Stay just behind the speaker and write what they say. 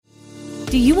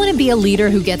Do you want to be a leader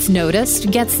who gets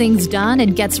noticed, gets things done,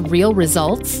 and gets real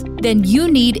results? Then you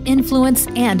need influence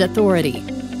and authority.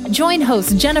 Join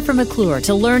host Jennifer McClure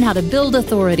to learn how to build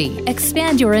authority,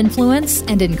 expand your influence,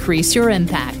 and increase your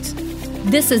impact.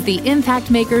 This is the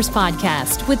Impact Makers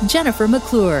Podcast with Jennifer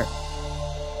McClure.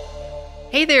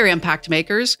 Hey there, Impact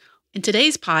Makers. In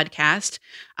today's podcast,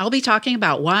 I'll be talking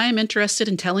about why I'm interested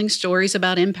in telling stories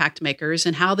about impact makers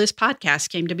and how this podcast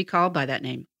came to be called by that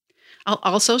name. I'll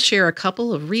also share a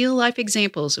couple of real-life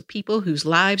examples of people whose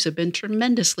lives have been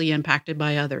tremendously impacted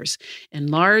by others in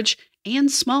large and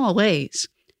small ways.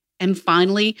 And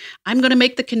finally, I'm going to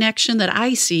make the connection that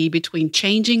I see between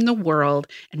changing the world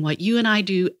and what you and I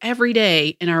do every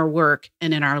day in our work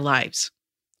and in our lives.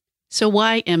 So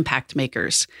why impact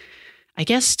makers? I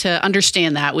guess to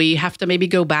understand that, we have to maybe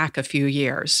go back a few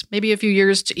years, maybe a few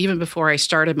years to even before I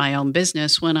started my own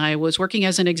business, when I was working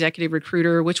as an executive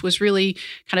recruiter, which was really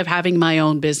kind of having my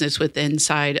own business with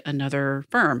inside another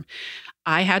firm.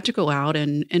 I had to go out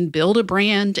and build a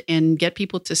brand and get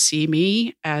people to see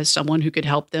me as someone who could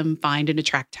help them find and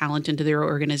attract talent into their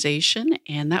organization.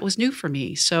 And that was new for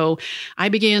me. So I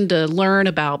began to learn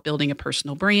about building a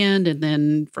personal brand. And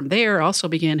then from there, also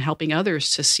began helping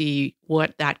others to see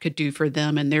what that could do for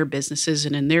them and their businesses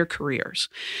and in their careers.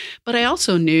 But I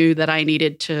also knew that I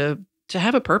needed to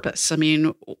have a purpose. I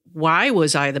mean, why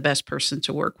was I the best person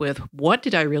to work with? What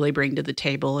did I really bring to the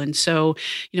table? And so,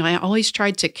 I always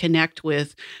tried to connect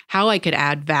with how I could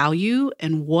add value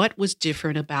and what was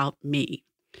different about me.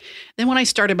 Then when I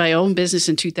started my own business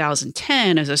in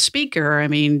 2010 as a speaker, I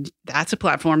mean, that's a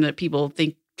platform that people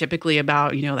think typically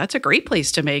about, that's a great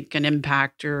place to make an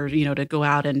impact or, to go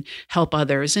out and help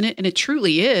others. And it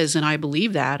truly is. And I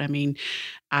believe that. I mean,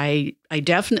 I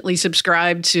definitely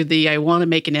subscribe to I want to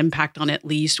make an impact on at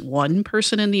least one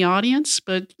person in the audience.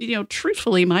 But,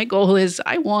 truthfully, my goal is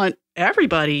I want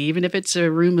everybody, even if it's a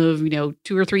room of, 2,000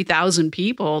 or 3,000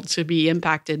 people, to be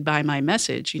impacted by my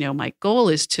message. My goal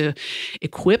is to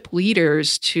equip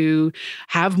leaders to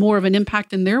have more of an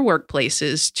impact in their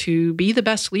workplaces, to be the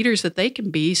best leaders that they can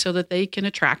be so that they can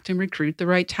attract and recruit the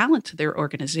right talent to their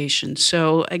organization.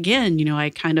 So again, I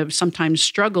kind of sometimes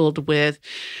struggled with,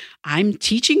 I'm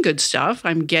teaching good stuff.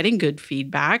 I'm getting good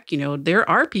feedback. There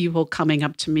are people coming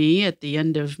up to me at the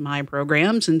end of my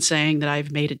programs and saying that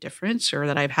I've made a difference or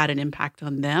that I've had an impact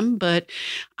on them. But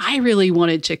I really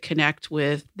wanted to connect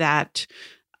with that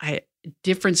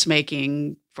difference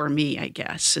making for me, I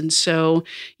guess. And so,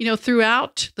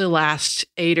 throughout the last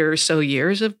 8 or so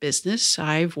years of business,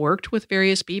 I've worked with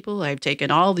various people. I've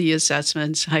taken all the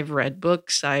assessments. I've read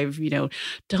books. I've,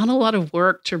 done a lot of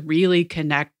work to really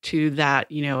connect to that,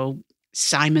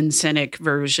 Simon Sinek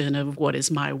version of what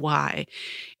is my why.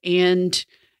 And,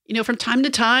 from time to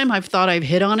time, I've thought I've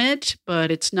hit on it, but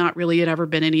it's not really ever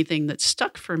been anything that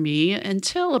stuck for me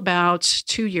until about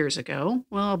 2 years ago.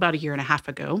 Well, about a year and a half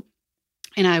ago.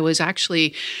 And I was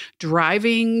actually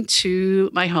driving to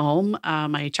my home,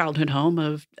 my childhood home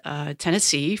of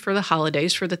Tennessee for the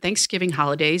holidays, for the Thanksgiving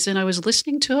holidays. And I was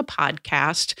listening to a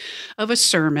podcast of a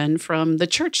sermon from the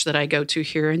church that I go to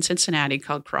here in Cincinnati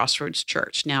called Crossroads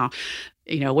Church. Now,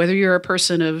 whether you're a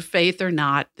person of faith or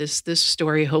not, this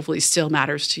story hopefully still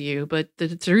matters to you. But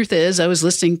the truth is, I was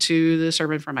listening to the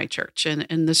sermon from my church,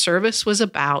 and the service was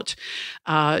about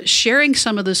sharing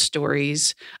some of the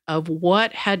stories of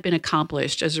what had been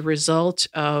accomplished as a result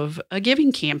of a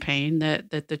giving campaign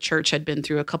that the church had been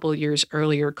through a couple of years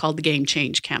earlier called the Game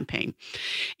Change Campaign.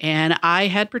 And I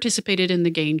had participated in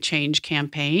the Game Change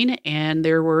Campaign, and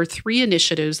there were 3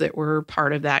 initiatives that were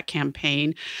part of that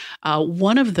campaign.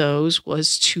 One of those was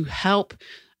to help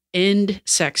end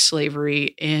sex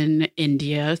slavery in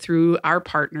India through our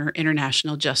partner,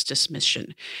 International Justice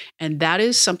Mission. And that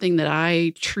is something that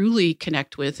I truly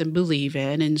connect with and believe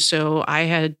in. And so I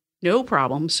had no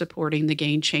problem supporting the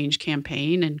Game Change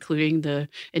campaign, including the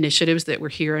initiatives that were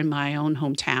here in my own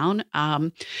hometown.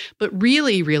 But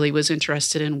really, really was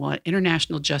interested in what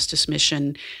International Justice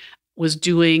Mission was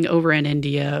doing over in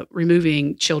India,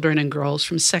 removing children and girls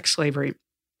from sex slavery.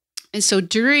 And so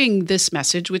during this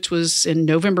message, which was in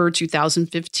November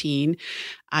 2015,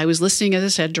 I was listening, as I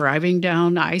said, driving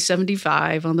down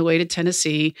I-75 on the way to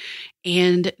Tennessee,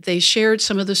 and they shared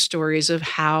some of the stories of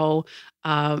how,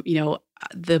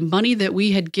 the money that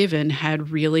we had given had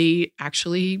really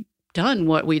actually done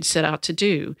what we'd set out to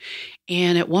do.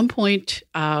 And at one point,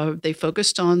 they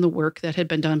focused on the work that had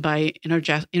been done by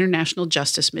International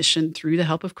Justice Mission through the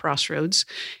help of Crossroads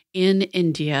in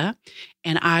India.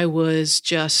 And I was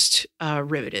just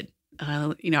riveted.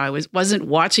 I wasn't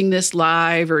watching this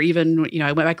live, or even,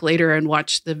 I went back later and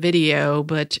watched the video,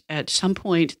 but at some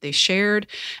point they shared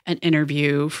an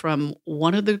interview from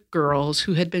one of the girls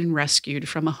who had been rescued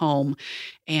from a home,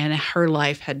 and her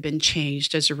life had been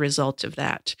changed as a result of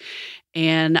that.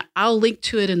 And I'll link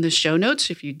to it in the show notes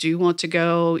if you do want to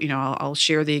go. I'll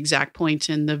share the exact point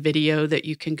in the video that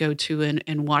you can go to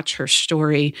and watch her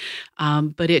story.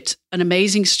 But it's an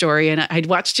amazing story. And I'd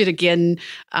watched it again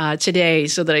today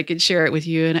so that I could share it with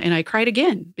you. And I cried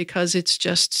again because it's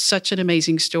just such an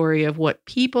amazing story of what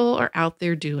people are out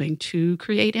there doing to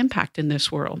create impact in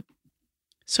this world.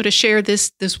 So to share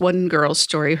this one girl's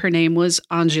story, her name was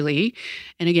Anjali.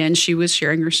 And again, she was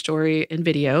sharing her story in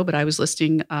video, but I was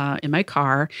listening in my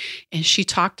car. And she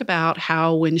talked about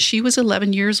how when she was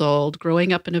 11 years old,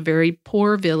 growing up in a very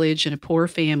poor village and a poor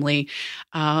family,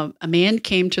 a man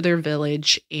came to their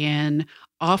village and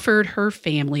offered her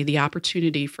family the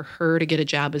opportunity for her to get a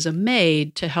job as a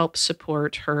maid to help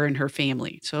support her and her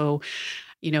family. So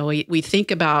we think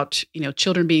about,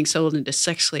 children being sold into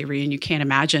sex slavery, and you can't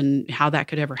imagine how that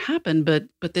could ever happen. But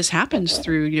this happens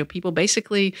through, people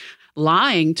basically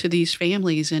lying to these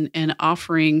families and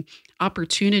offering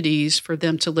opportunities for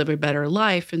them to live a better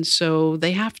life. And so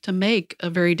they have to make a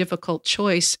very difficult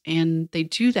choice, and they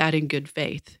do that in good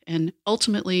faith. And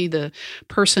ultimately, the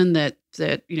person that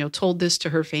told this to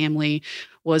her family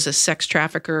was a sex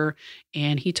trafficker,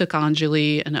 and he took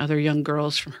Anjali and other young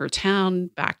girls from her town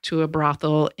back to a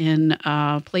brothel in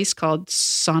a place called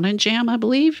Sonajam, I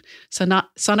believe,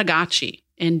 Sonagachi,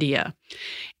 India.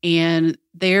 And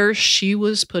there she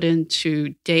was put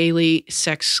into daily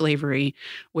sex slavery,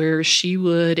 where she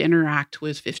would interact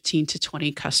with 15 to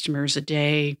 20 customers a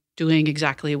day, doing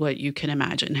exactly what you can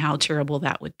imagine, how terrible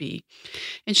that would be.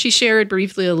 And she shared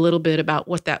briefly a little bit about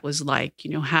what that was like,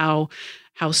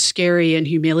 how scary and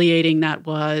humiliating that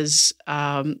was,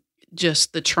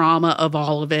 just the trauma of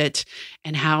all of it,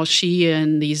 and how she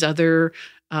and these other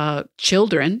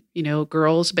children,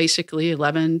 girls basically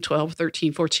 11, 12,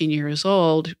 13, 14 years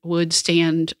old, would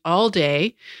stand all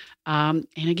day. And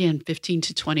again, 15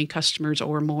 to 20 customers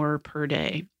or more per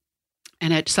day.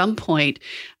 And at some point,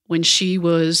 when she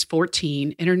was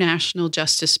 14, International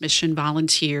Justice Mission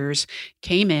volunteers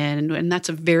came in, and that's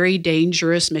a very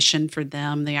dangerous mission for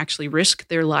them. They actually risk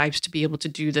their lives to be able to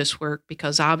do this work,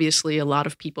 because obviously a lot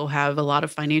of people have a lot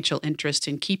of financial interest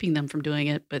in keeping them from doing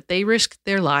it, but they risked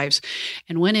their lives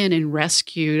and went in and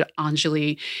rescued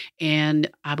Anjali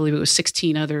and I believe it was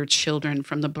 16 other children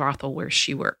from the brothel where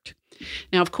she worked.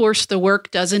 Now, of course, the work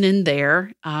doesn't end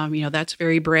there. That's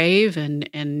very brave,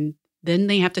 and then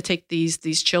they have to take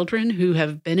these children who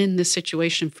have been in this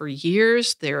situation for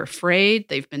years. They're afraid.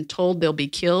 They've been told they'll be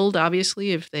killed,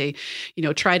 obviously, if they,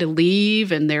 try to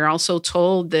leave. And they're also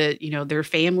told that, their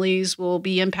families will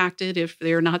be impacted if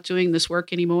they're not doing this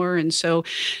work anymore. And so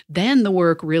then the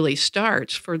work really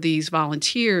starts for these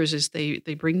volunteers as they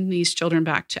bring these children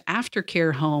back to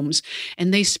aftercare homes,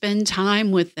 and they spend time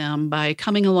with them by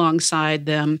coming alongside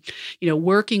them,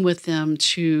 working with them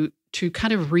to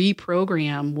kind of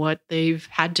reprogram what they've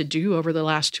had to do over the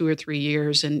last 2 or 3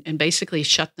 years and basically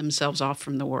shut themselves off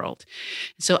from the world.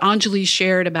 So Anjali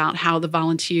shared about how the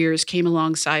volunteers came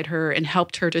alongside her and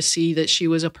helped her to see that she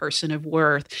was a person of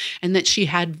worth and that she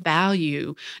had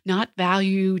value, not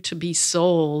value to be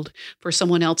sold for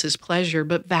someone else's pleasure,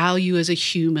 but value as a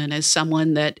human, as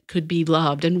someone that could be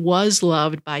loved and was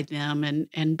loved by them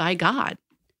and by God.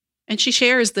 And she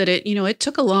shares that it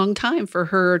took a long time for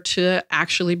her to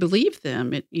actually believe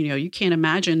them. You can't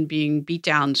imagine being beat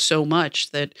down so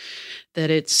much that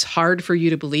it's hard for you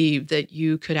to believe that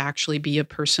you could actually be a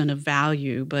person of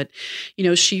value. But,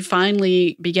 she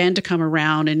finally began to come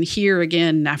around, and here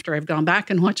again, after I've gone back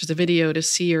and watched the video, to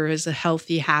see her as a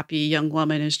healthy, happy young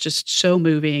woman is just so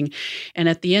moving. And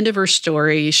at the end of her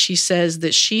story, she says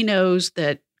that she knows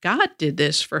that God did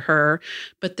this for her,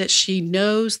 but that she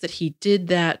knows that he did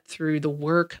that through the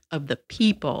work of the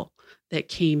people that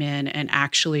came in and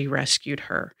actually rescued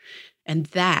her. And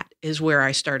that is where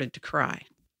I started to cry.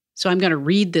 So I'm going to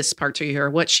read this part to you, or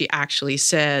what she actually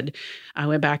said. I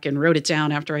went back and wrote it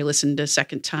down after I listened a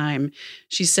second time.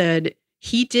 She said,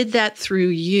 "He did that through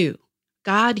you.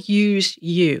 God used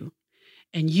you,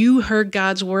 and you heard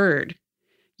God's word.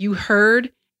 You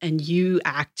heard and you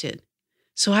acted.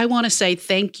 So I want to say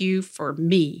thank you for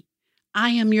me. I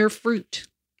am your fruit.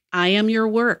 I am your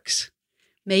works.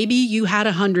 Maybe you had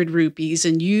 100 rupees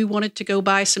and you wanted to go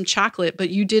buy some chocolate,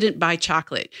 but you didn't buy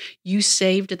chocolate. You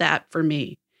saved that for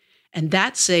me. And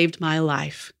that saved my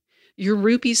life. Your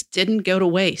rupees didn't go to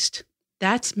waste.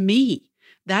 That's me.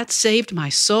 That saved my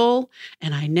soul.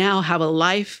 And I now have a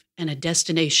life and a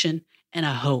destination and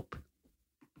a hope."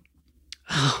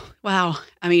 Oh, wow.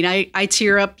 I mean, I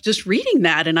tear up just reading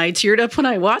that, and I teared up when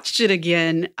I watched it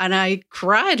again, and I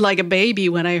cried like a baby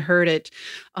when I heard it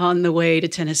on the way to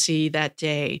Tennessee that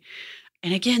day.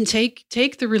 And again,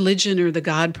 take the religion or the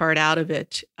God part out of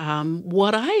it.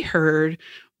 What I heard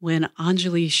when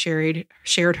Anjali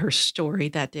shared her story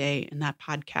that day in that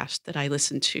podcast that I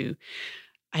listened to,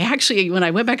 I actually, when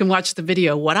I went back and watched the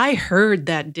video, what I heard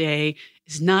that day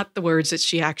is not the words that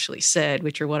she actually said,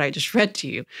 which are what I just read to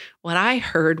you. What I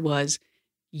heard was,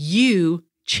 "You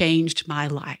changed my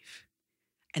life."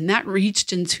 And that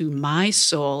reached into my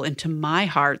soul, into my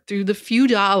heart through the few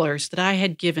dollars that I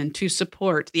had given to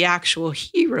support the actual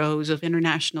heroes of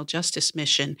International Justice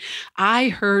Mission. I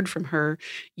heard from her,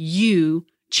 "You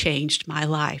changed my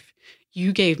life.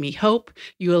 You gave me hope.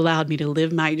 You allowed me to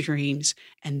live my dreams."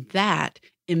 And that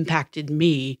impacted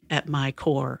me at my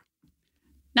core.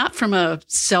 Not from a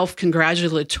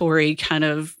self-congratulatory kind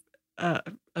of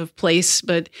place,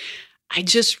 but I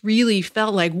just really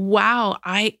felt like, wow,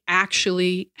 I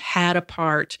actually had a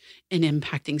part in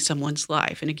impacting someone's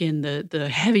life. And again, the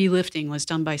heavy lifting was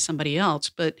done by somebody else,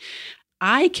 but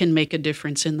I can make a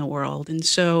difference in the world. And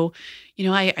so,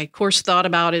 I of course thought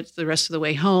about it the rest of the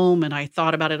way home, and I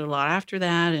thought about it a lot after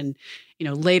that. And,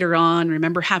 later on,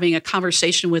 remember having a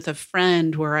conversation with a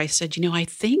friend where I said, I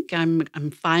think I'm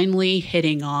finally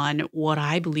hitting on what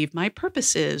I believe my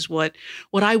purpose is, what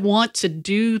I want to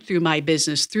do through my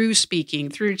business, through speaking,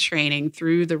 through training,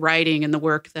 through the writing and the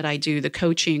work that I do, the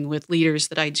coaching with leaders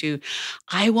that I do.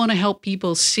 I want to help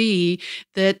people see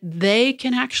that they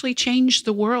can actually change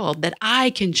the world, that I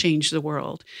can change the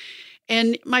world.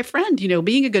 And my friend,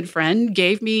 being a good friend,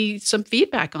 gave me some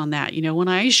feedback on that. When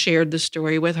I shared the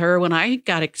story with her, when I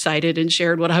got excited and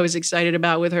shared what I was excited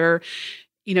about with her,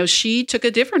 she took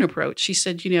a different approach. She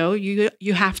said,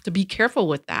 you have to be careful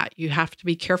with that. You have to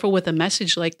be careful with a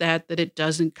message like that it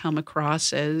doesn't come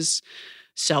across as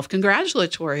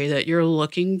self-congratulatory, that you're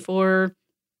looking for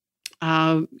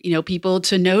people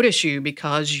to notice you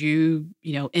because you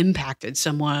impacted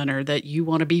someone, or that you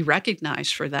want to be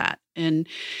recognized for that. And,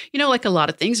 like a lot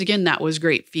of things, again, that was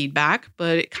great feedback,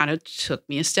 but it kind of took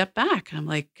me a step back. I'm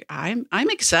like, I'm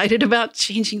excited about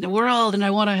changing the world, and I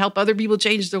want to help other people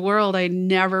change the world. I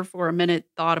never for a minute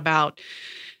thought about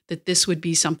that this would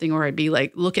be something where I'd be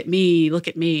like, look at me, look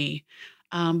at me.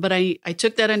 But I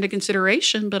took that into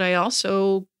consideration, but I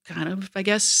also kind of, I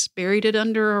guess, buried it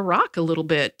under a rock a little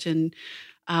bit, and,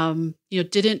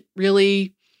 didn't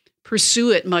really pursue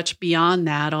it much beyond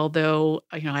that. Although,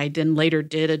 I then later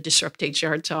did a Disrupt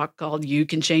HR talk called "You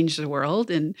Can Change the World,"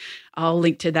 and I'll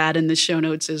link to that in the show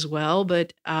notes as well.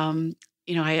 But,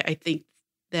 I think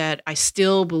that I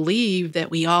still believe that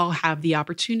we all have the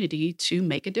opportunity to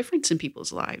make a difference in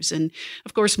people's lives. And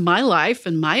of course, my life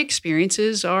and my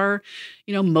experiences are,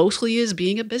 mostly as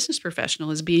being a business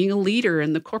professional, as being a leader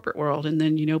in the corporate world, and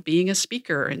then, being a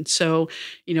speaker. And so,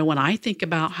 when I think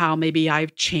about how maybe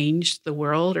I've changed the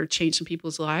world or changed some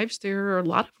people's lives, there are a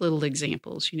lot of little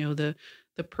examples.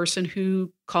 The person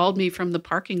who called me from the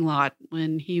parking lot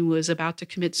when he was about to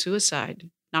commit suicide,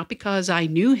 not because I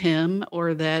knew him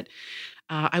or that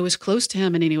I was close to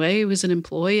him in any way. He was an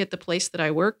employee at the place that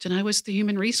I worked, and I was the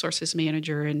human resources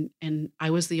manager, and I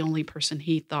was the only person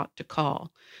he thought to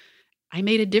call. I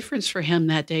made a difference for him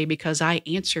that day because I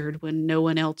answered when no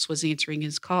one else was answering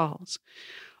his calls.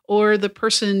 Or the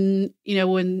person,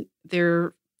 when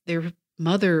their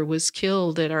mother was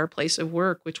killed at our place of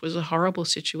work, which was a horrible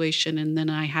situation, and then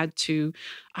I had to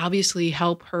obviously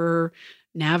help her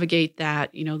navigate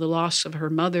that, the loss of her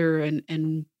mother,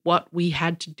 and what we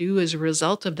had to do as a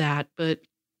result of that. But,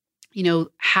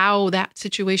 how that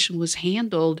situation was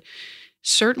handled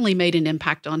certainly made an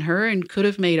impact on her, and could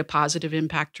have made a positive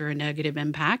impact or a negative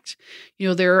impact.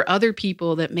 There are other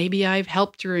people that maybe I've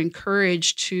helped or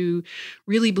encouraged to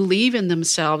really believe in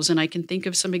themselves. And I can think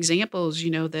of some examples,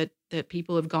 that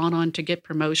people have gone on to get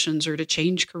promotions, or to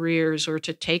change careers, or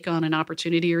to take on an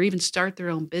opportunity, or even start their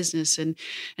own business. And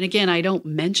again, I don't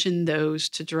mention those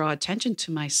to draw attention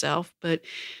to myself, but,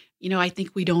 I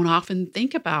think we don't often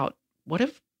think about what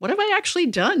have I actually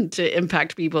done to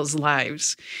impact people's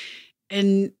lives?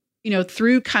 And,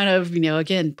 through kind of,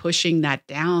 again, pushing that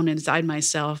down inside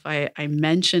myself, I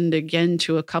mentioned again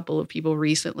to a couple of people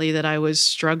recently that I was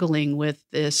struggling with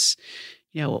this,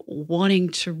 wanting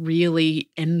to really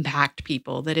impact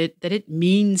people, that it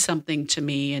means something to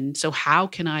me. And so how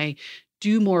can I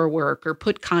do more work or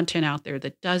put content out there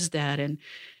that does that?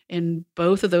 And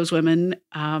both of those women,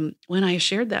 when I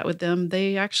shared that with them,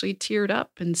 they actually teared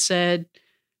up and said,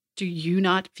 "Do you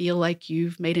not feel like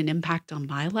you've made an impact on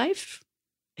my life?"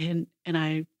 And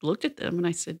I looked at them and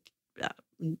I said,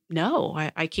 no,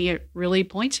 I can't really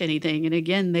point to anything. And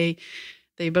again, they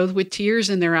both, with tears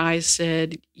in their eyes,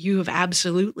 said, "You have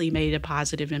absolutely made a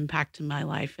positive impact in my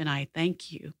life, and I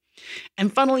thank you."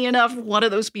 And funnily enough, one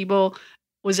of those people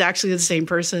was actually the same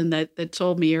person that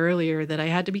told me earlier that I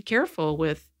had to be careful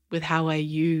with how I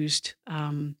used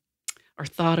or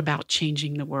thought about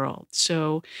changing the world.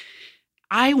 So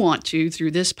I want to,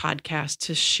 through this podcast,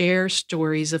 to share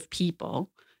stories of people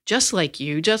just like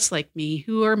you, just like me,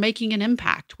 who are making an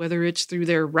impact, whether it's through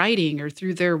their writing or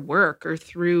through their work or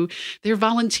through their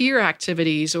volunteer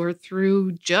activities or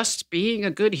through just being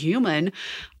a good human.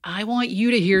 I want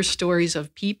you to hear stories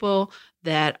of people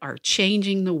that are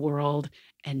changing the world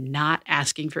and not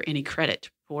asking for any credit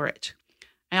for it.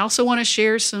 I also want to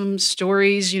share some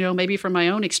stories, maybe from my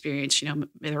own experience.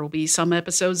 There will be some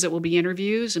episodes that will be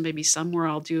interviews and maybe some where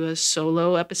I'll do a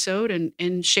solo episode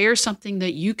and share something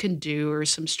that you can do or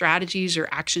some strategies or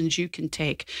actions you can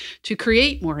take to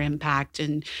create more impact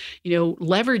and,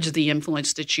 leverage the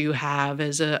influence that you have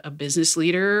as a business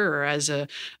leader or as a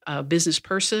business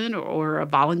person or a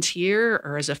volunteer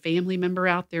or as a family member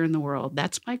out there in the world.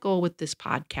 That's my goal with this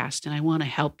podcast, and I want to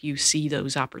help you see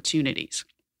those opportunities.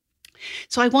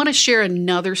 So I want to share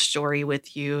another story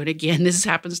with you. And again, this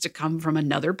happens to come from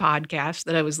another podcast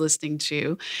that I was listening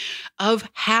to of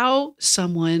how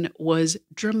someone was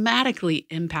dramatically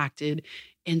impacted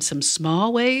in some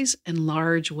small ways and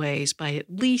large ways by at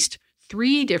least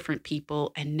 3 different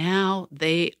people. And now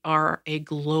they are a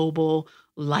global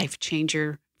life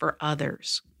changer for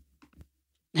others.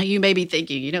 Now, you may be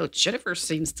thinking, Jennifer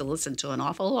seems to listen to an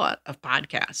awful lot of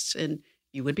podcasts, and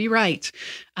you would be right.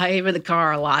 I am in the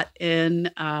car a lot. And,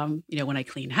 when I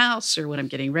clean house or when I'm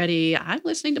getting ready, I'm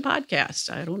listening to podcasts.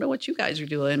 I don't know what you guys are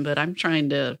doing, but I'm trying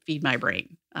to feed my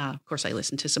brain. Of course, I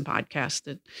listen to some podcasts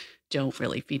that don't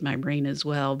really feed my brain as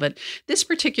well. But this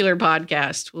particular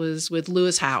podcast was with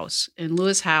Lewis Howes. And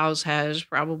Lewis Howes has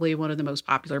probably one of the most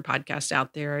popular podcasts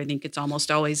out there. I think it's almost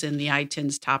always in the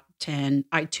iTunes top 10.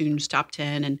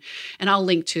 And I'll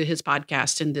link to his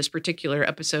podcast in this particular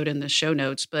episode in the show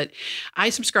notes. But I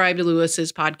subscribe to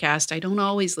Lewis's podcast. I don't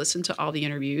always listen to all the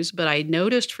interviews, but I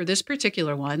noticed for this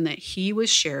particular one that he was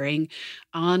sharing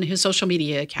on his social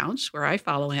media accounts where I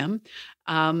follow him.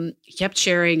 He kept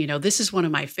sharing, this is one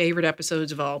of my favorite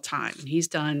episodes of all time. And he's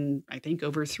done, I think,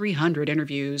 over 300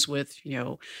 interviews with,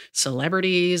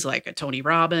 celebrities like a Tony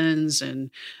Robbins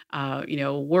and,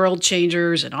 world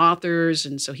changers and authors.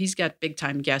 And so he's got big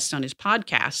time guests on his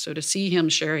podcast. So to see him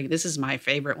sharing, this is my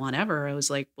favorite one ever, I was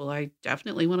like, well, I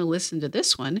definitely want to listen to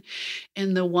this one.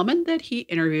 And the woman that he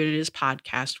interviewed in his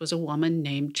podcast was a woman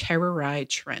named Tara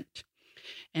Trent.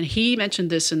 And he mentioned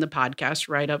this in the podcast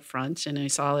right up front, and I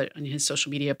saw it on his social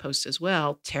media post as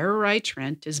well. Tara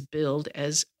Trent is billed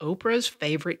as Oprah's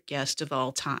favorite guest of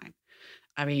all time.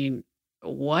 I mean,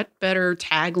 what better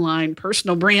tagline,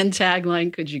 personal brand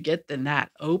tagline could you get than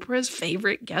that? Oprah's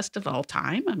favorite guest of all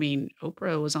time. I mean,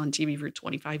 Oprah was on TV for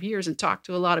 25 years and talked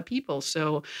to a lot of people.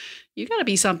 So you got to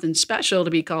be something special to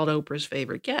be called Oprah's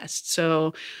favorite guest.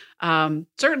 So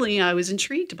certainly I was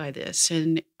intrigued by this.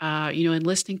 And, in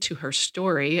listening to her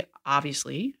story,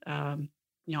 obviously,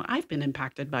 I've been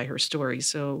impacted by her story.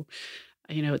 So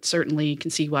it certainly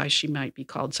can see why she might be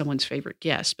called someone's favorite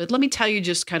guest. But let me tell you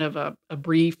just kind of a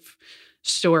brief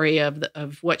story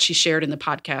of what she shared in the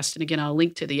podcast. And again, I'll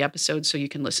link to the episode so you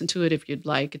can listen to it if you'd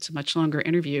like. It's a much longer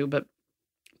interview. But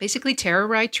basically,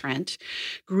 Tara Trent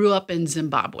grew up in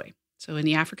Zimbabwe. So in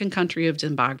the African country of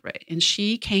Zimbabwe. And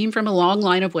she came from a long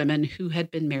line of women who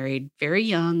had been married very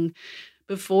young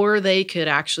before they could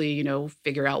actually,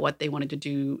 figure out what they wanted to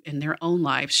do in their own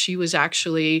lives. She was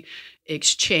actually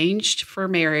exchanged for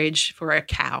marriage for a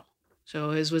cow.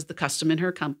 So as was the custom in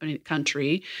her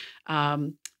country,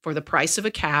 for the price of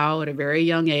a cow at a very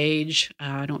young age.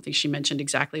 I don't think she mentioned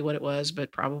exactly what it was,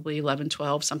 but probably 11,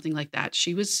 12, something like that.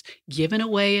 She was given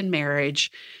away in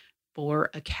marriage for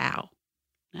a cow.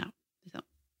 Now,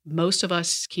 most of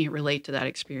us can't relate to that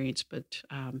experience, but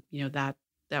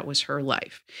that was her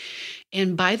life.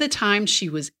 And by the time she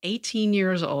was 18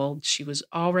 years old, she was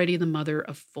already the mother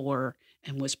of 4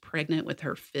 and was pregnant with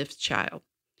her 5th child.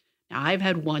 Now, I've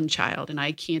had 1 child, and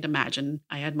I can't imagine.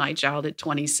 I had my child at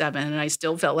 27, and I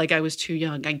still felt like I was too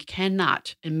young. I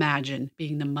cannot imagine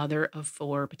being the mother of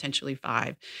 4, potentially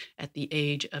 5, at the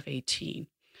age of 18.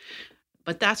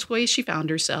 But that's the way she found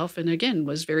herself, and again,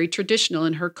 was very traditional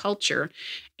in her culture.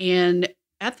 And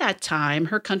At that time,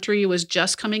 her country was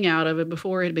just coming out of it.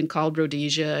 Before it had been called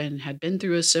Rhodesia and had been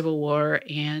through a civil war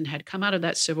and had come out of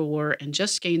that civil war and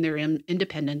just gained their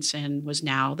independence and was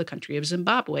now the country of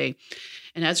Zimbabwe.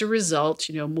 And as a result,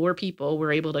 more people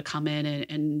were able to come in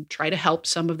and try to help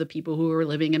some of the people who were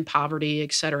living in poverty,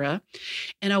 et cetera.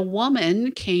 And a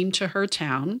woman came to her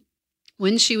town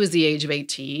when she was the age of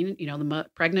 18,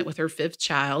 pregnant with her fifth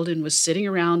child, and was sitting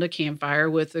around a campfire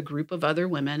with a group of other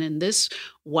women. And this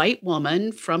white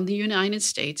woman from the United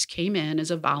States came in as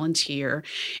a volunteer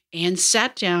and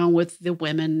sat down with the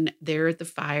women there at the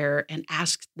fire and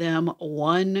asked them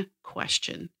one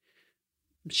question.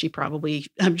 She probably,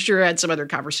 I'm sure, had some other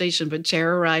conversation, but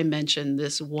Tererai mentioned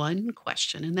this one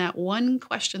question. And that one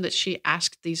question that she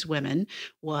asked these women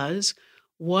was,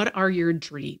 "What are your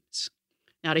dreams?"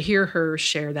 Now, to hear her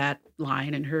share that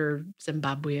line in her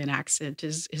Zimbabwean accent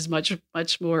is much,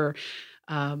 much more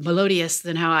melodious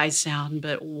than how I sound.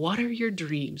 But what are your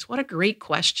dreams? What a great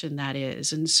question that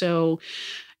is. And so,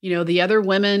 the other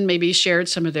women maybe shared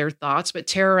some of their thoughts, but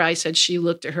Tererai said she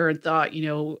looked at her and thought,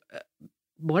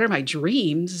 what are my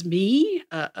dreams? Me,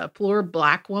 a poor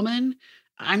Black woman,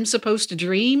 I'm supposed to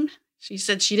dream? She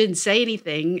said she didn't say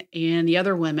anything, and the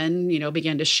other women,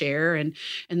 began to share, and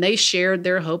they shared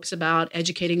their hopes about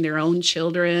educating their own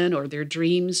children or their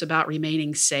dreams about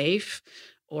remaining safe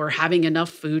or having enough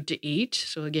food to eat.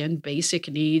 So again, basic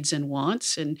needs and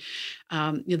wants. And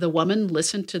the woman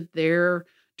listened to their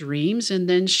dreams, and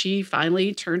then she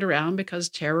finally turned around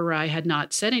because Tererai had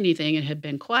not said anything and had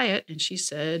been quiet, and she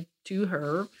said to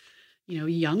her,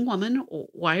 "Young woman,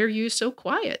 why are you so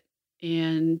quiet?"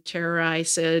 And Tererai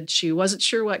said she wasn't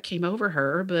sure what came over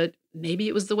her, but maybe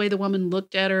it was the way the woman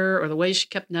looked at her or the way she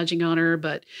kept nudging on her.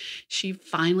 But she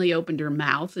finally opened her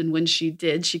mouth. And when she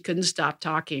did, she couldn't stop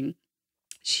talking.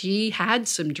 She had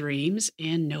some dreams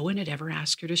and no one had ever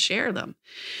asked her to share them.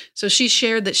 So she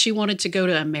shared that she wanted to go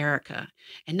to America.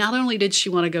 And not only did she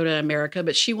want to go to America,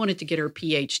 but she wanted to get her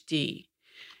PhD.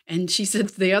 And she said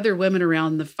the other women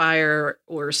around the fire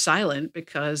were silent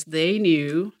because they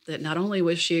knew that not only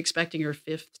was she expecting her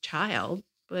fifth child,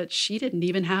 but she didn't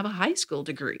even have a high school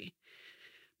degree.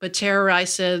 But Tererai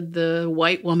said the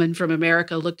white woman from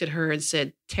America looked at her and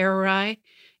said, "Tererai,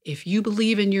 if you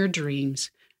believe in your dreams,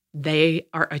 they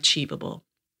are achievable."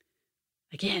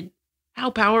 Again, how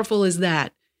powerful is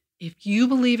that? If you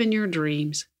believe in your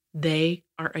dreams, they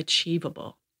are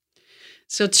achievable.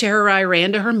 So Tererai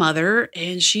ran to her mother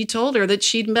and she told her that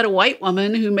she'd met a white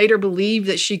woman who made her believe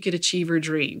that she could achieve her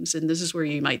dreams. And this is where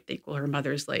you might think, well, her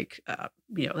mother's like,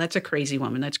 that's a crazy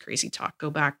woman. That's crazy talk.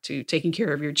 Go back to taking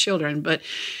care of your children. But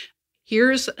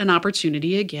here's an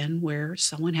opportunity again where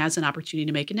someone has an opportunity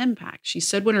to make an impact. She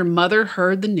said when her mother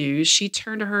heard the news, she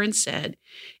turned to her and said,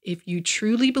 "If you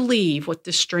truly believe what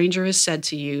this stranger has said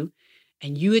to you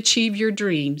and you achieve your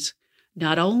dreams,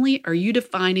 not only are you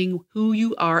defining who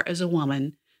you are as a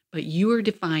woman, but you are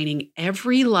defining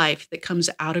every life that comes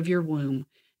out of your womb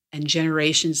and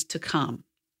generations to come."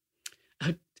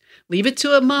 Leave it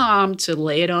to a mom to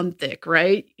lay it on thick,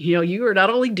 right? You are not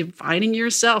only defining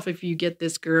yourself if you get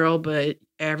this girl, but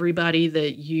everybody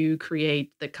that you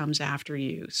create that comes after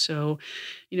you. So,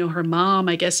 her mom,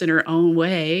 I guess in her own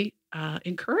way,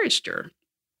 encouraged her.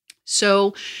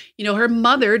 So, her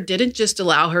mother didn't just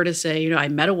allow her to say, I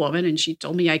met a woman and she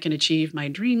told me I can achieve my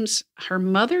dreams. Her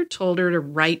mother told her to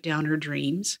write down her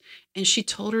dreams and she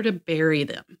told her to bury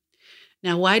them.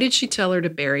 Now, why did she tell her to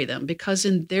bury them? Because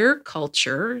in their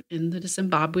culture, in the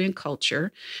Zimbabwean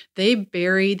culture, they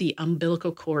bury the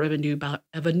umbilical cord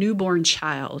of a newborn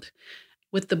child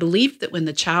with the belief that when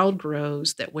the child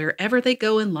grows, that wherever they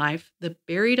go in life, the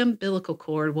buried umbilical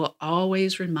cord will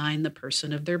always remind the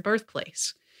person of their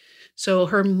birthplace. So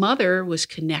her mother was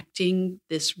connecting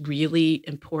this really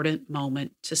important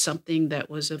moment to something that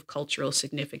was of cultural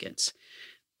significance.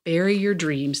 Bury your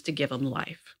dreams to give them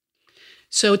life.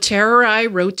 So Tererai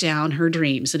wrote down her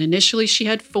dreams, and initially she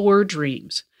had 4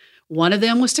 dreams. One of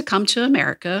them was to come to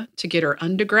America. To get her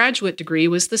undergraduate degree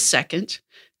was the second.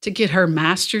 To get her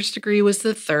master's degree was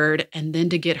the third. And then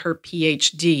to get her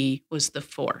PhD was the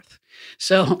fourth.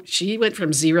 So she went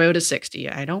from 0 to 60.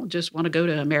 I don't just want to go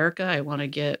to America. I want to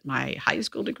get my high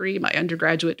school degree, my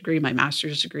undergraduate degree, my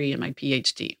master's degree, and my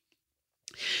PhD.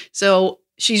 So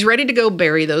she's ready to go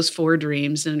bury those 4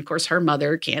 dreams. And of course, her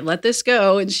mother can't let this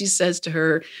go. And she says to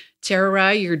her,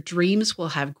 "Tererai, your dreams will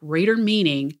have greater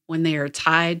meaning when they are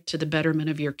tied to the betterment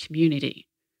of your community."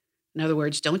 In other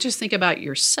words, don't just think about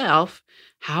yourself.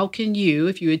 How can you,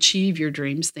 if you achieve your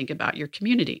dreams, think about your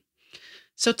community?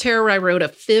 So Tererai wrote a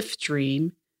 5th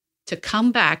dream to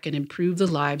come back and improve the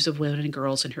lives of women and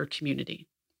girls in her community.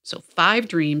 So 5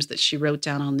 dreams that she wrote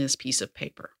down on this piece of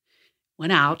paper.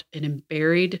 went out and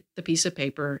buried the piece of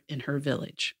paper in her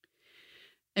village.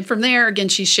 And from there, again,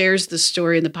 she shares the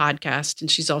story in the podcast,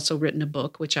 and she's also written a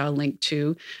book, which I'll link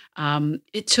to.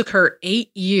 It took her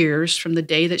 8 years from the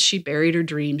day that she buried her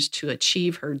dreams to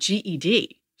achieve her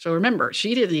GED. So remember,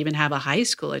 she didn't even have a high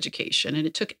school education, and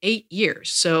it took 8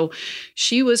 years. So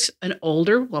she was an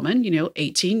older woman,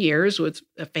 18 years with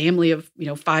a family of,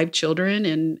 5 children.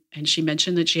 And she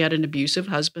mentioned that she had an abusive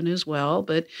husband as well.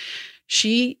 But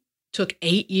she took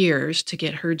 8 years to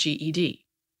get her GED.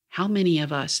 How many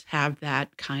of us have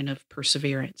that kind of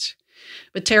perseverance?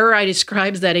 But Tararai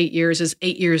describes that 8 years as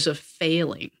 8 years of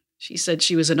failing. She said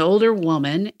she was an older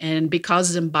woman, and because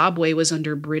Zimbabwe was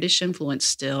under British influence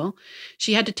still,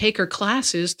 she had to take her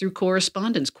classes through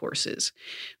correspondence courses,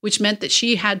 which meant that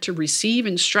she had to receive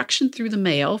instruction through the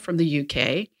mail from the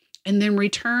UK and then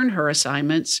return her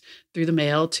assignments through the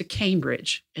mail to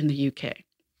Cambridge in the UK.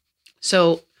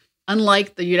 So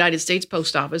unlike the United States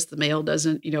Post Office, the mail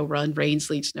doesn't, run rain,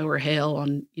 sleet, snow, or hail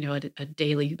on, a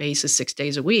daily basis, 6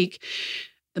 days a week.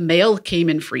 The mail came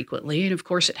in frequently, and of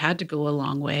course it had to go a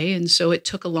long way. And so it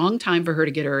took a long time for her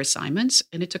to get her assignments,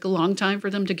 and it took a long time for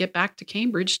them to get back to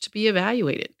Cambridge to be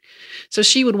evaluated. So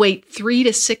she would wait 3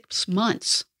 to 6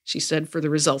 months, she said, for the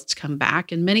results to come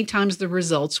back. And many times the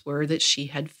results were that she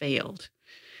had failed.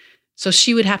 So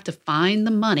she would have to find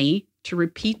the money to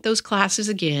repeat those classes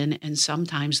again, and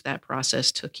sometimes that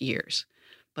process took years.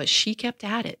 But she kept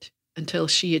at it until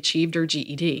she achieved her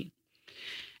GED.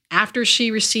 After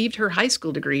she received her high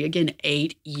school degree, again,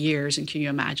 8 years, and can you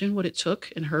imagine what it took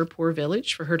in her poor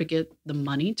village for her to get the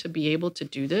money to be able to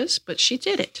do this? But she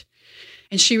did it.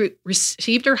 And she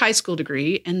received her high school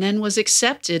degree and then was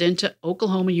accepted into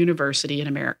Oklahoma University in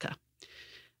America.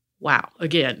 Wow,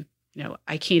 again,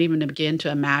 I can't even begin to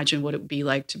imagine what it would be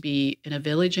like to be in a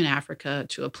village in Africa,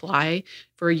 to apply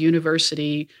for a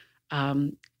university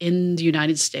in the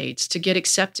United States, to get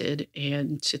accepted,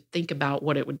 and to think about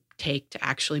what it would take to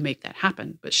actually make that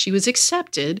happen. But she was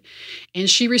accepted, and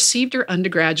she received her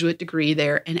undergraduate degree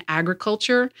there in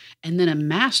agriculture and then a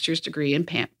master's degree in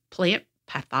plant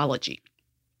pathology.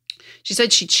 She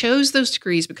said she chose those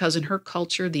degrees because in her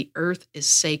culture, the earth is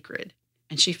sacred.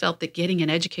 And she felt that getting an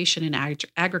education in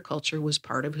agriculture was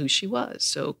part of who she was,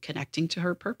 so connecting to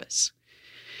her purpose.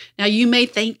 Now, you may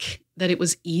think that it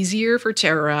was easier for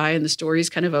Tararai, and the story's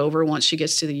kind of over once she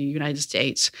gets to the United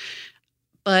States.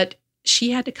 But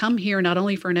she had to come here not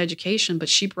only for an education, but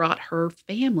she brought her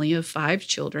family of 5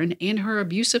 children and her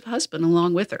abusive husband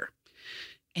along with her.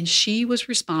 And she was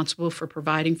responsible for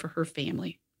providing for her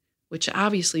family, which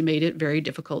obviously made it very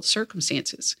difficult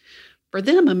circumstances. For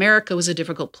them, America was a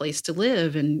difficult place to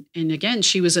live. And again,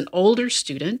 she was an older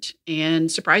student,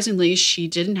 and surprisingly, she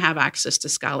didn't have access to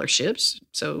scholarships.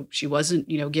 So she wasn't,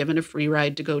 given a free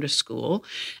ride to go to school.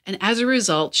 And as a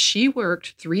result, she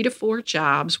worked 3 to 4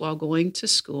 jobs while going to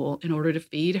school in order to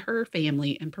feed her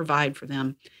family and provide for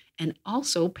them, and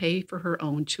also pay for her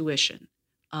own tuition.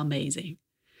 Amazing.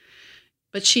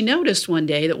 But she noticed one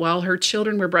day that while her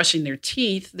children were brushing their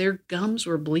teeth, their gums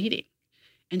were bleeding.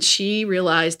 And she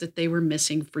realized that they were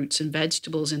missing fruits and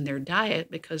vegetables in their diet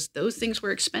because those things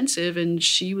were expensive, and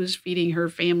she was feeding her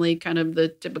family kind of the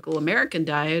typical American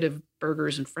diet of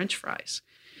burgers and French fries.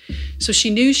 So she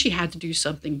knew she had to do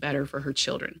something better for her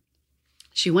children.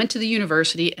 She went to the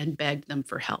university and begged them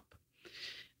for help.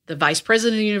 The vice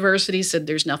president of the university said,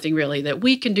 there's nothing really that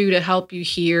we can do to help you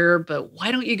here, but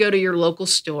why don't you go to your local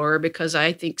store? Because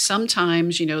I think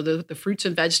sometimes, the fruits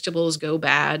and vegetables go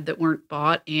bad that weren't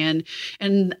bought. And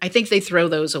I think they throw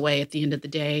those away at the end of the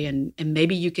day. And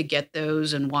maybe you could get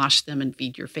those and wash them and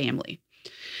feed your family.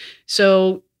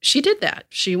 So she did that.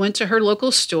 She went to her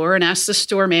local store and asked the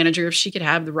store manager if she could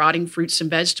have the rotting fruits and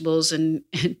vegetables. And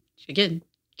again,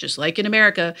 just like in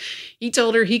America, he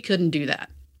told her he couldn't do that.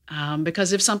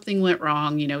 Because if something went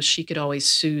wrong, she could always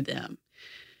sue them.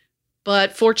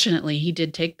 But fortunately, he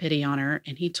did take pity on her,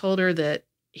 and he told her that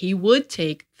he would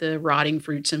take the rotting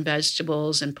fruits and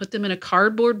vegetables and put them in a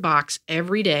cardboard box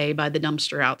every day by the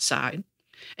dumpster outside.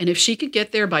 And if she could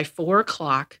get there by 4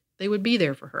 o'clock, they would be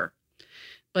there for her.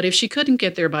 But if she couldn't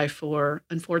get there by 4,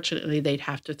 unfortunately, they'd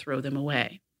have to throw them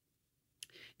away.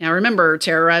 Now, remember,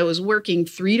 Tararai was working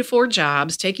 3 to 4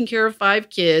 jobs, taking care of 5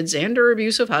 kids and her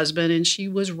abusive husband, and she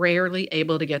was rarely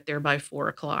able to get there by 4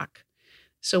 o'clock.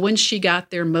 So when she got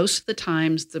there, most of the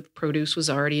times the produce was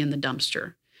already in the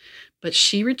dumpster. But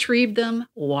she retrieved them,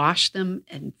 washed them,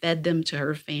 and fed them to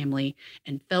her family,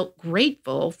 and felt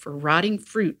grateful for rotting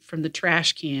fruit from the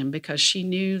trash can because she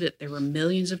knew that there were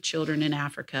millions of children in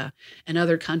Africa and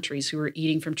other countries who were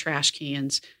eating from trash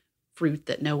cans fruit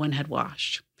that no one had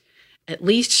washed. At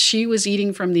least she was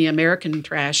eating from the American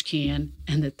trash can,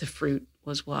 and that the fruit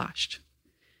was washed.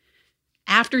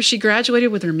 After she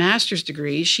graduated with her master's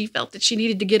degree, she felt that she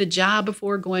needed to get a job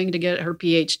before going to get her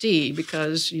PhD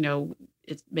because,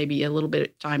 it's maybe a little bit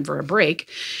of time for a break.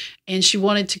 And she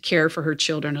wanted to care for her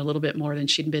children a little bit more than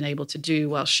she'd been able to do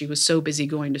while she was so busy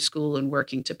going to school and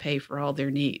working to pay for all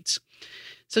their needs.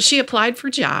 So she applied for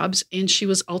jobs, and she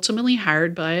was ultimately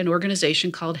hired by an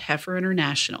organization called Heifer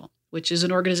International, which is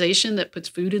an organization that puts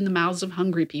food in the mouths of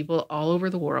hungry people all over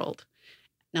the world,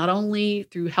 not only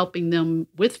through helping them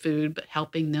with food, but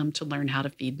helping them to learn how to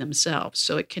feed themselves.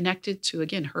 So it connected to,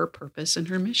 again, her purpose and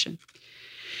her mission.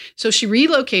 So she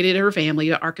relocated her family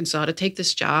to Arkansas to take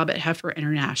this job at Heifer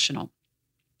International.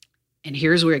 And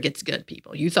here's where it gets good,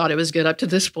 people. You thought it was good up to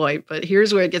this point, but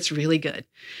here's where it gets really good.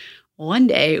 One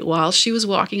day, while she was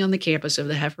walking on the campus of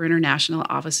the Heifer International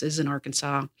offices in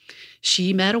Arkansas,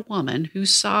 she met a woman who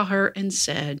saw her and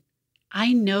said,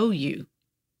 "I know you.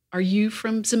 Are you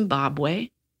from Zimbabwe?"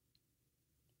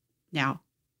 Now,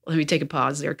 let me take a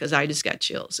pause there because I just got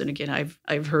chills. And again,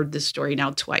 I've heard this story now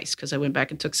twice because I went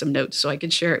back and took some notes so I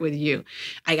could share it with you.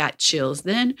 I got chills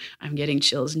then. I'm getting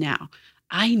chills now.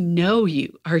 "I know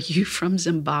you. Are you from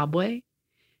Zimbabwe?"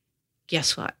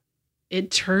 Guess what? It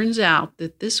turns out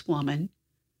that this woman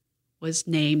was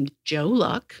named Joe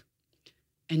Luck.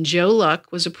 And Joe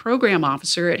Luck was a program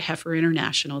officer at Heifer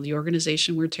International, the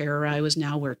organization where Tararai was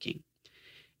now working.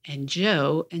 And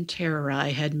Joe and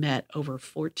Tararai had met over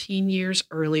 14 years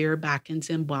earlier back in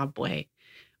Zimbabwe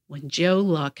when Joe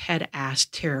Luck had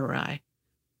asked Tararai,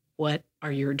 "What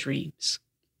are your dreams?"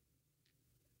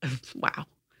 Wow.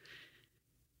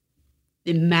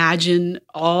 Imagine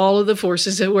all of the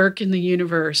forces at work in the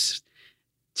universe.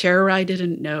 Tararai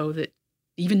didn't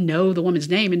even know the woman's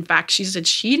name. In fact, she said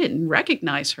she didn't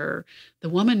recognize her. The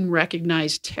woman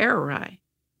recognized Tararai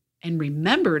and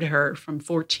remembered her from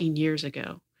 14 years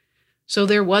ago. So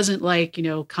there wasn't like,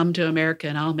 come to America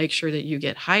and I'll make sure that you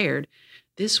get hired.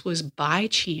 This was by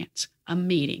chance a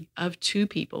meeting of two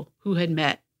people who had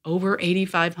met over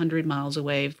 8,500 miles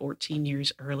away 14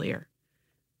 years earlier.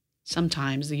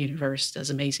 Sometimes the universe does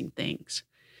amazing things.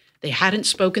 They hadn't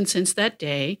spoken since that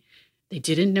day. They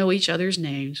didn't know each other's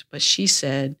names, but she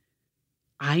said,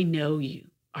 "I know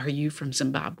you. Are you from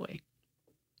Zimbabwe?"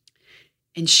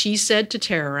 And she said to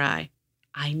Tararai,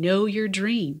 "I know your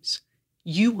dreams.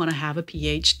 You want to have a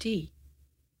PhD."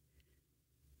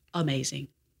 Amazing.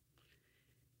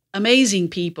 Amazing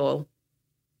people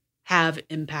have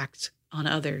impacts on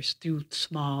others through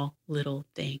small little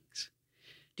things.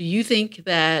 Do you think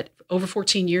that over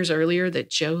 14 years earlier that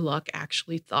Joe Luck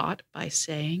actually thought by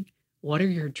saying, "What are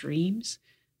your dreams?"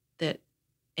 that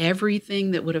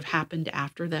everything that would have happened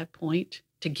after that point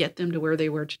to get them to where they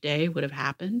were today would have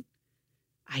happened?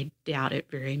 I doubt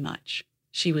it very much.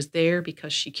 She was there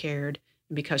because she cared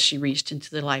and because she reached into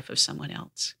the life of someone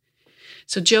else.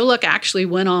 So Joe Luck actually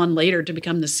went on later to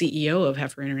become the CEO of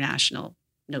Heifer International.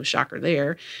 No shocker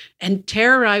there. And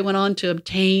Tararai went on to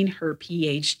obtain her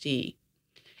PhD.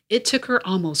 It took her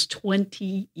almost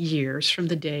 20 years from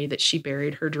the day that she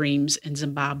buried her dreams in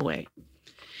Zimbabwe.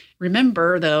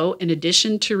 Remember, though, in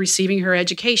addition to receiving her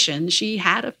education, she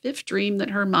had a fifth dream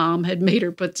that her mom had made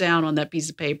her put down on that piece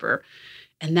of paper.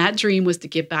 And that dream was to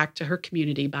give back to her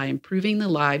community by improving the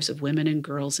lives of women and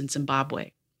girls in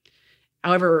Zimbabwe.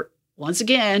 However, once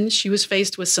again, she was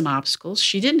faced with some obstacles.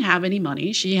 She didn't have any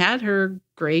money. She had her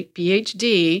great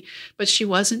PhD, but she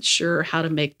wasn't sure how to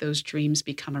make those dreams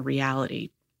become a reality.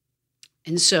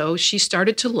 And so she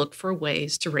started to look for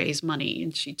ways to raise money.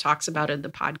 And she talks about it in the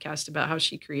podcast about how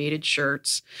she created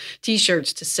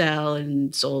T-shirts to sell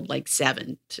and sold like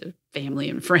 7 to family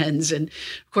and friends. And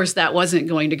of course, that wasn't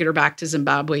going to get her back to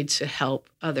Zimbabwe to help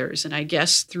others. And I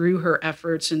guess through her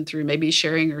efforts and through maybe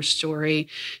sharing her story,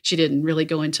 she didn't really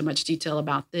go into much detail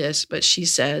about this, but she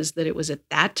says that it was at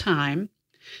that time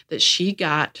that she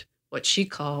got what she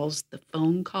calls the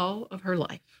phone call of her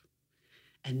life.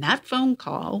 And that phone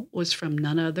call was from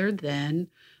none other than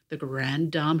the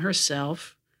grande dame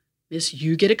herself, Miss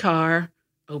You Get a Car,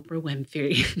 Oprah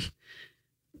Winfrey.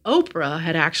 Oprah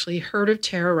had actually heard of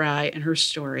Tararai and her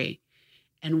story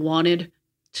and wanted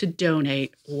to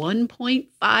donate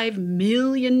 $1.5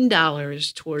 million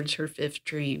towards her fifth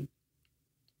dream.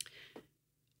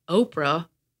 Oprah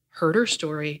heard her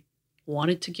story,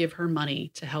 wanted to give her money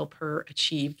to help her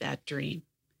achieve that dream.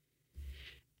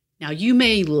 Now, you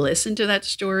may listen to that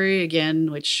story again,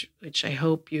 which I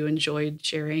hope you enjoyed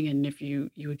sharing. And if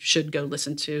you should go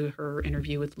listen to her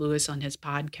interview with Lewis on his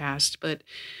podcast. But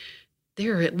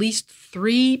there are at least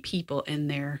 3 people in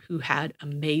there who had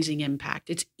amazing impact.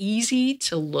 It's easy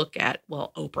to look at,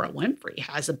 well, Oprah Winfrey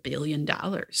has $1 billion.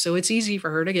 So it's easy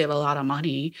for her to give a lot of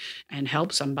money and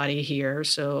help somebody here.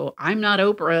 So I'm not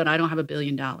Oprah and I don't have $1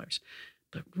 billion.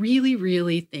 But really,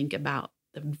 really think about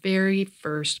the very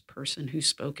first person who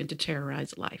spoke into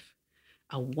Terrorized Life.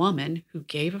 A woman who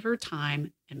gave of her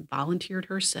time and volunteered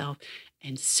herself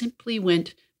and simply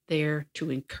went there to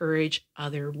encourage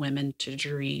other women to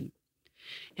dream.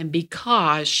 And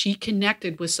because she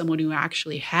connected with someone who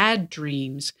actually had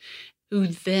dreams, who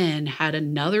then had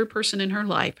another person in her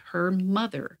life, her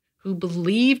mother, who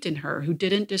believed in her, who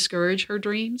didn't discourage her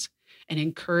dreams and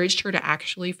encouraged her to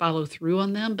actually follow through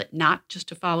on them, but not just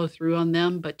to follow through on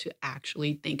them, but to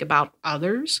actually think about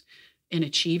others in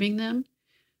achieving them.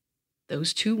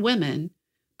 Those 2 women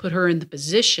put her in the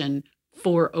position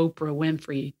for Oprah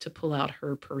Winfrey to pull out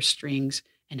her purse strings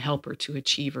and help her to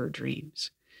achieve her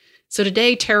dreams. So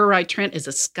today, Tara Wright Trent is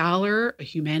a scholar, a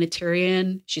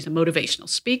humanitarian. She's a motivational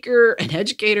speaker, an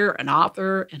educator, an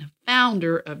author, and a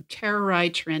founder of Tara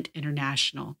Wright Trent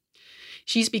International.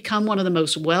 She's become one of the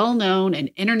most well-known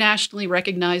and internationally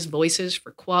recognized voices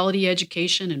for quality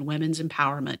education and women's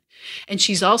empowerment. And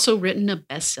she's also written a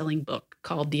best-selling book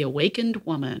called The Awakened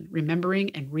Woman,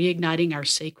 Remembering and Reigniting Our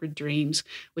Sacred Dreams,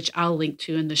 which I'll link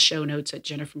to in the show notes at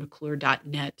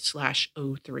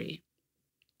jennifermcclure.net/03.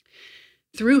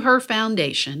 Through her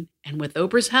foundation, and with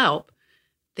Oprah's help,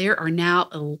 there are now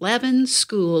 11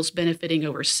 schools benefiting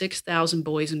over 6,000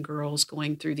 boys and girls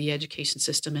going through the education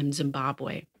system in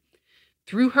Zimbabwe.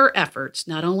 Through her efforts,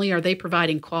 not only are they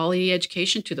providing quality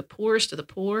education to the poorest of the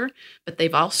poor, but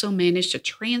they've also managed to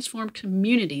transform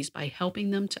communities by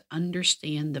helping them to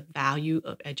understand the value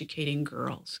of educating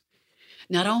girls.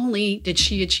 Not only did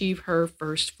she achieve her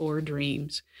first 4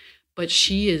 dreams, but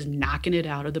she is knocking it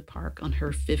out of the park on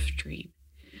her 5th dream.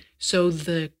 So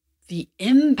the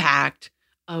impact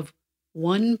of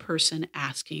one person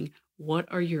asking, what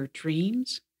are your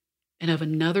dreams? And of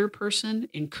another person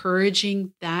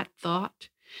encouraging that thought,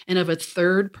 and of a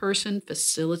third person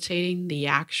facilitating the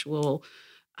actual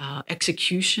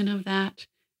execution of that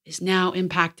is now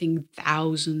impacting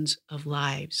thousands of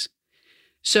lives.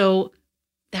 So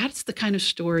that's the kind of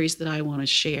stories that I want to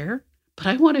share. But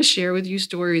I want to share with you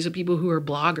stories of people who are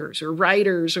bloggers or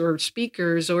writers or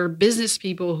speakers or business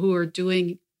people who are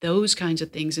doing those kinds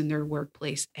of things in their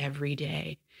workplace every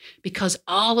day. Because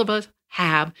all of us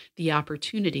have the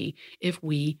opportunity if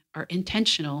we are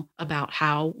intentional about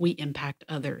how we impact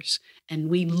others. And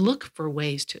we look for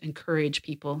ways to encourage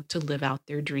people to live out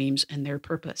their dreams and their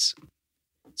purpose.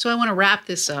 So I want to wrap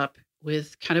this up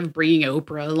with kind of bringing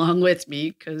Oprah along with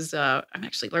me, because I'm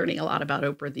actually learning a lot about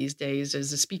Oprah these days.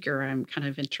 As a speaker, I'm kind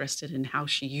of interested in how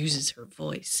she uses her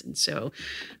voice. And so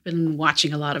I've been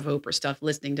watching a lot of Oprah stuff,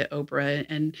 listening to Oprah,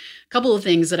 and a couple of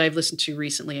things that I've listened to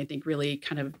recently, I think really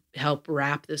kind of help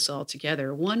wrap this all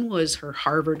together. One was her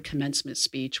Harvard commencement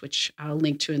speech, which I'll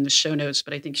link to in the show notes,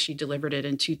 but I think she delivered it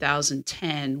in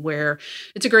 2010, where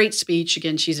it's a great speech.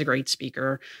 Again, she's a great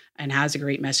speaker and has a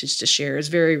great message to share. It's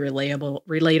very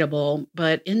relatable.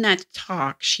 But in that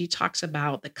talk, she talks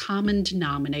about the common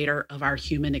denominator of our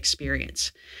human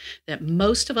experience, that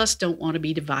most of us don't want to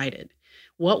be divided.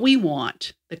 What we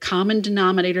want, the common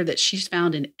denominator that she's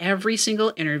found in every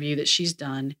single interview that she's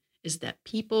done, is that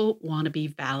people want to be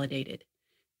validated.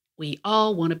 We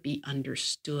all want to be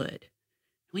understood.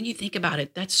 When you think about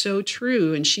it, that's so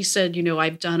true. And she said,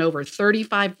 I've done over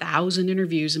 35,000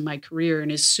 interviews in my career. And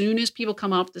as soon as people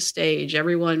come off the stage,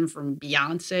 everyone from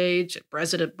Beyonce to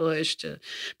President Bush to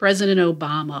President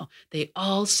Obama, they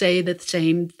all say the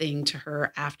same thing to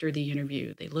her after the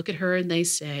interview. They look at her and they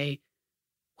say,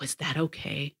 was that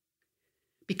okay?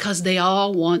 Because they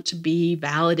all want to be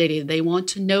validated. They want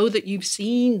to know that you've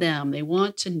seen them. They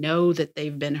want to know that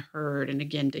they've been heard. And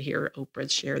again, to hear Oprah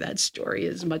share that story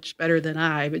is much better than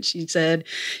I. But she said,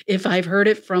 if I've heard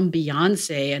it from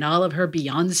Beyonce and all of her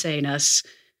Beyonce-ness,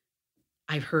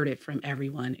 I've heard it from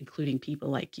everyone, including people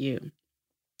like you.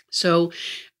 So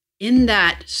in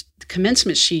that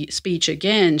commencement speech,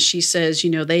 again, she says,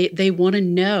 they want to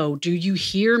know, do you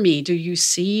hear me? Do you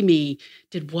see me?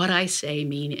 Did what I say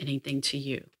mean anything to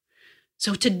you?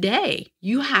 So today,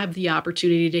 you have the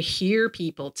opportunity to hear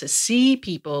people, to see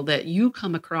people that you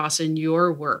come across in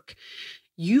your work.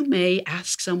 You may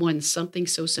ask someone something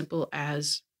so simple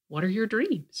as, what are your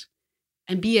dreams?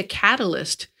 And be a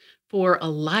catalyst for a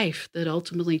life that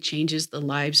ultimately changes the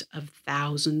lives of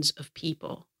thousands of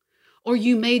people. Or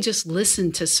you may just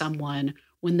listen to someone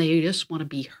when they just want to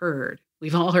be heard.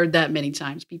 We've all heard that many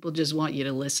times. People just want you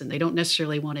to listen. They don't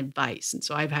necessarily want advice. And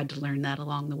so I've had to learn that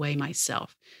along the way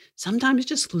myself. sometimes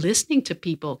just listening to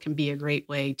people can be a great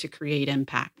way to create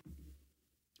impact.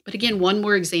 But again, one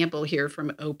more example here from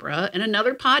Oprah and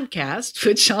another podcast,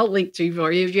 which I'll link to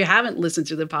for you. If you haven't listened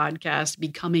to the podcast,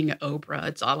 Becoming Oprah,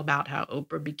 it's all about how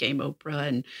Oprah became Oprah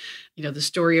and, the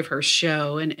story of her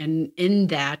show. And in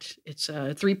that, it's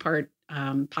a 3-part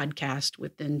podcast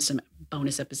within some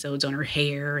bonus episodes on her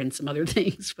hair and some other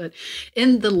things. But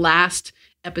in the last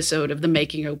episode of the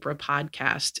Making Oprah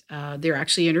podcast, they're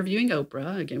actually interviewing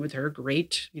Oprah, again, with her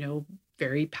great,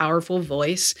 very powerful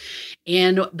voice.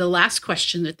 And the last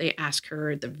question that they asked her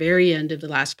at the very end of the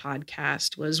last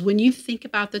podcast was, when you think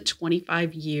about the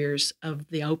 25 years of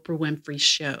the Oprah Winfrey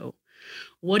Show,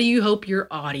 what do you hope your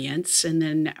audience, and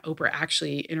then Oprah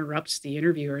actually interrupts the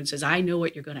interviewer and says, I know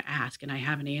what you're going to ask and I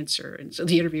have an answer. And so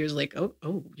the interviewer is like,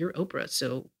 oh, you're Oprah.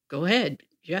 So go ahead.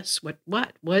 Yes. What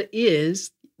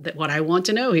is that? What I want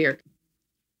to know here.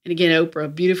 And again,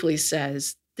 Oprah beautifully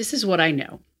says, this is what I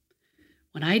know.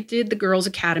 When I did the Girls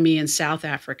Academy in South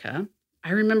Africa,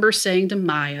 I remember saying to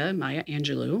Maya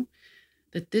Angelou,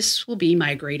 that this will be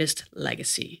my greatest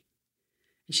legacy.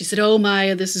 And she said, oh,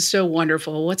 Maya, this is so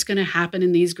wonderful. What's going to happen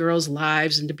in these girls'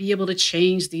 lives and to be able to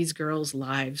change these girls'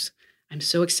 lives? I'm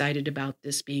so excited about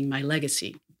this being my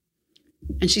legacy.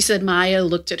 And she said, Maya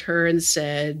looked at her and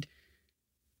said,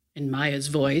 in Maya's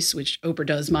voice, which Oprah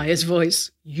does Maya's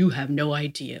voice, you have no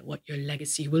idea what your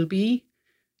legacy will be.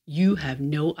 You have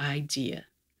no idea.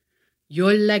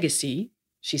 Your legacy,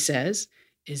 she says,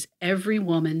 is every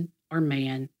woman or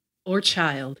man or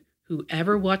child who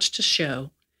ever watched a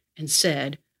show and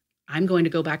said, I'm going to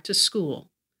go back to school.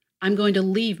 I'm going to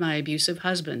leave my abusive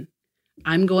husband.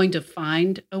 I'm going to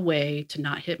find a way to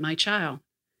not hit my child.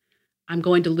 I'm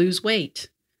going to lose weight.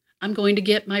 I'm going to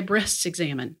get my breasts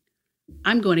examined.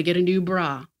 I'm going to get a new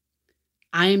bra.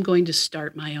 I am going to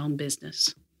start my own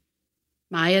business.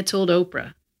 Maya told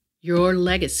Oprah, your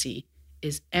legacy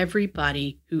is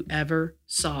everybody who ever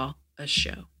saw a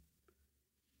show.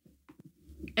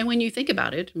 And when you think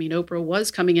about it, Oprah was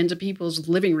coming into people's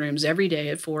living rooms every day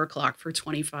at 4:00 for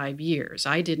 25 years.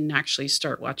 I didn't actually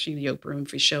start watching the Oprah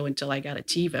Winfrey Show until I got a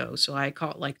TiVo. So I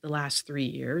caught the last 3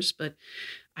 years, but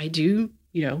I do,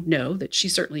 know that she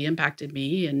certainly impacted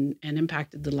me and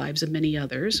impacted the lives of many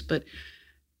others. But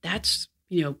that's,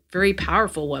 very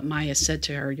powerful what Maya said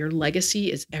to her. Your legacy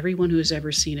is everyone who has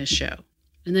ever seen a show.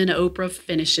 And then Oprah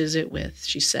finishes it with,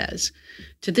 she says,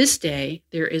 to this day,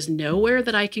 there is nowhere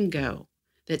that I can go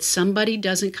that somebody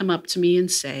doesn't come up to me and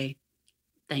say,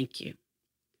 thank you.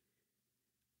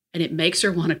 And it makes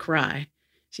her want to cry.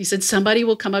 She said, somebody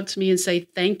will come up to me and say,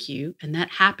 thank you. And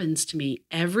that happens to me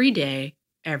every day,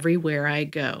 everywhere I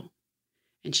go.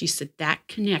 And she said, that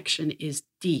connection is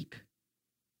deep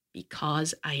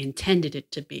because I intended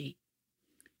it to be.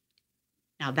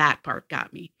 Now that part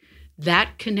got me.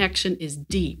 That connection is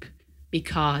deep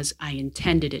because I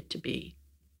intended it to be.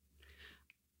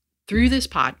 Through this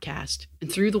podcast and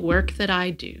through the work that I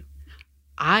do,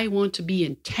 I want to be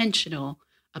intentional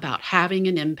about having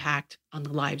an impact on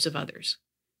the lives of others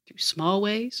through small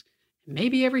ways, and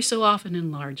maybe every so often in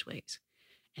large ways.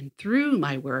 And through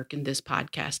my work in this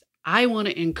podcast, I want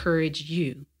to encourage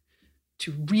you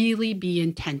to really be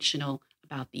intentional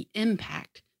about the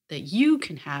impact that you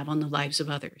can have on the lives of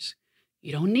others.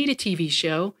 You don't need a TV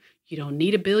show. You don't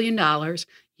need $1 billion.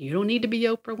 You don't need to be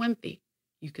Oprah Winfrey.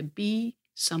 You could be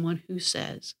someone who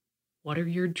says, what are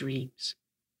your dreams?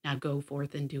 Now go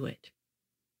forth and do it.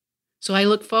 So I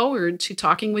look forward to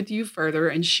talking with you further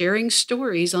and sharing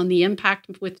stories on the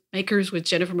Impact Makers with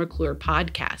Jennifer McClure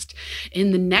podcast. In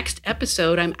the next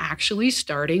episode, I'm actually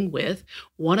starting with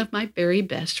one of my very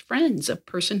best friends, a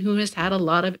person who has had a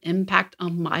lot of impact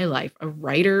on my life, a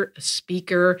writer, a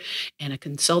speaker, and a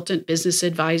consultant business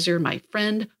advisor, my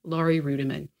friend, Laurie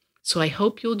Rudiman. So I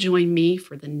hope you'll join me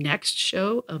for the next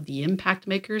show of the Impact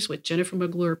Makers with Jennifer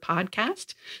McClure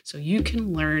podcast, so you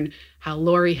can learn how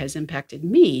Laurie has impacted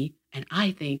me and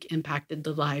I think impacted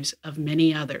the lives of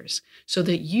many others, so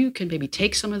that you can maybe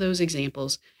take some of those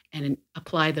examples and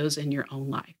apply those in your own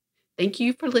life. Thank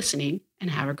you for listening and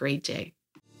have a great day.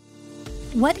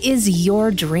 What is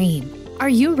your dream? Are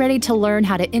you ready to learn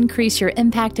how to increase your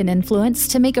impact and influence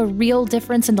to make a real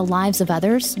difference in the lives of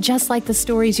others, just like the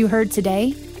stories you heard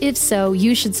today? If so,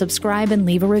 you should subscribe and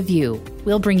leave a review.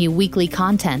 We'll bring you weekly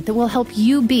content that will help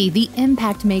you be the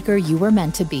impact maker you were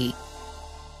meant to be.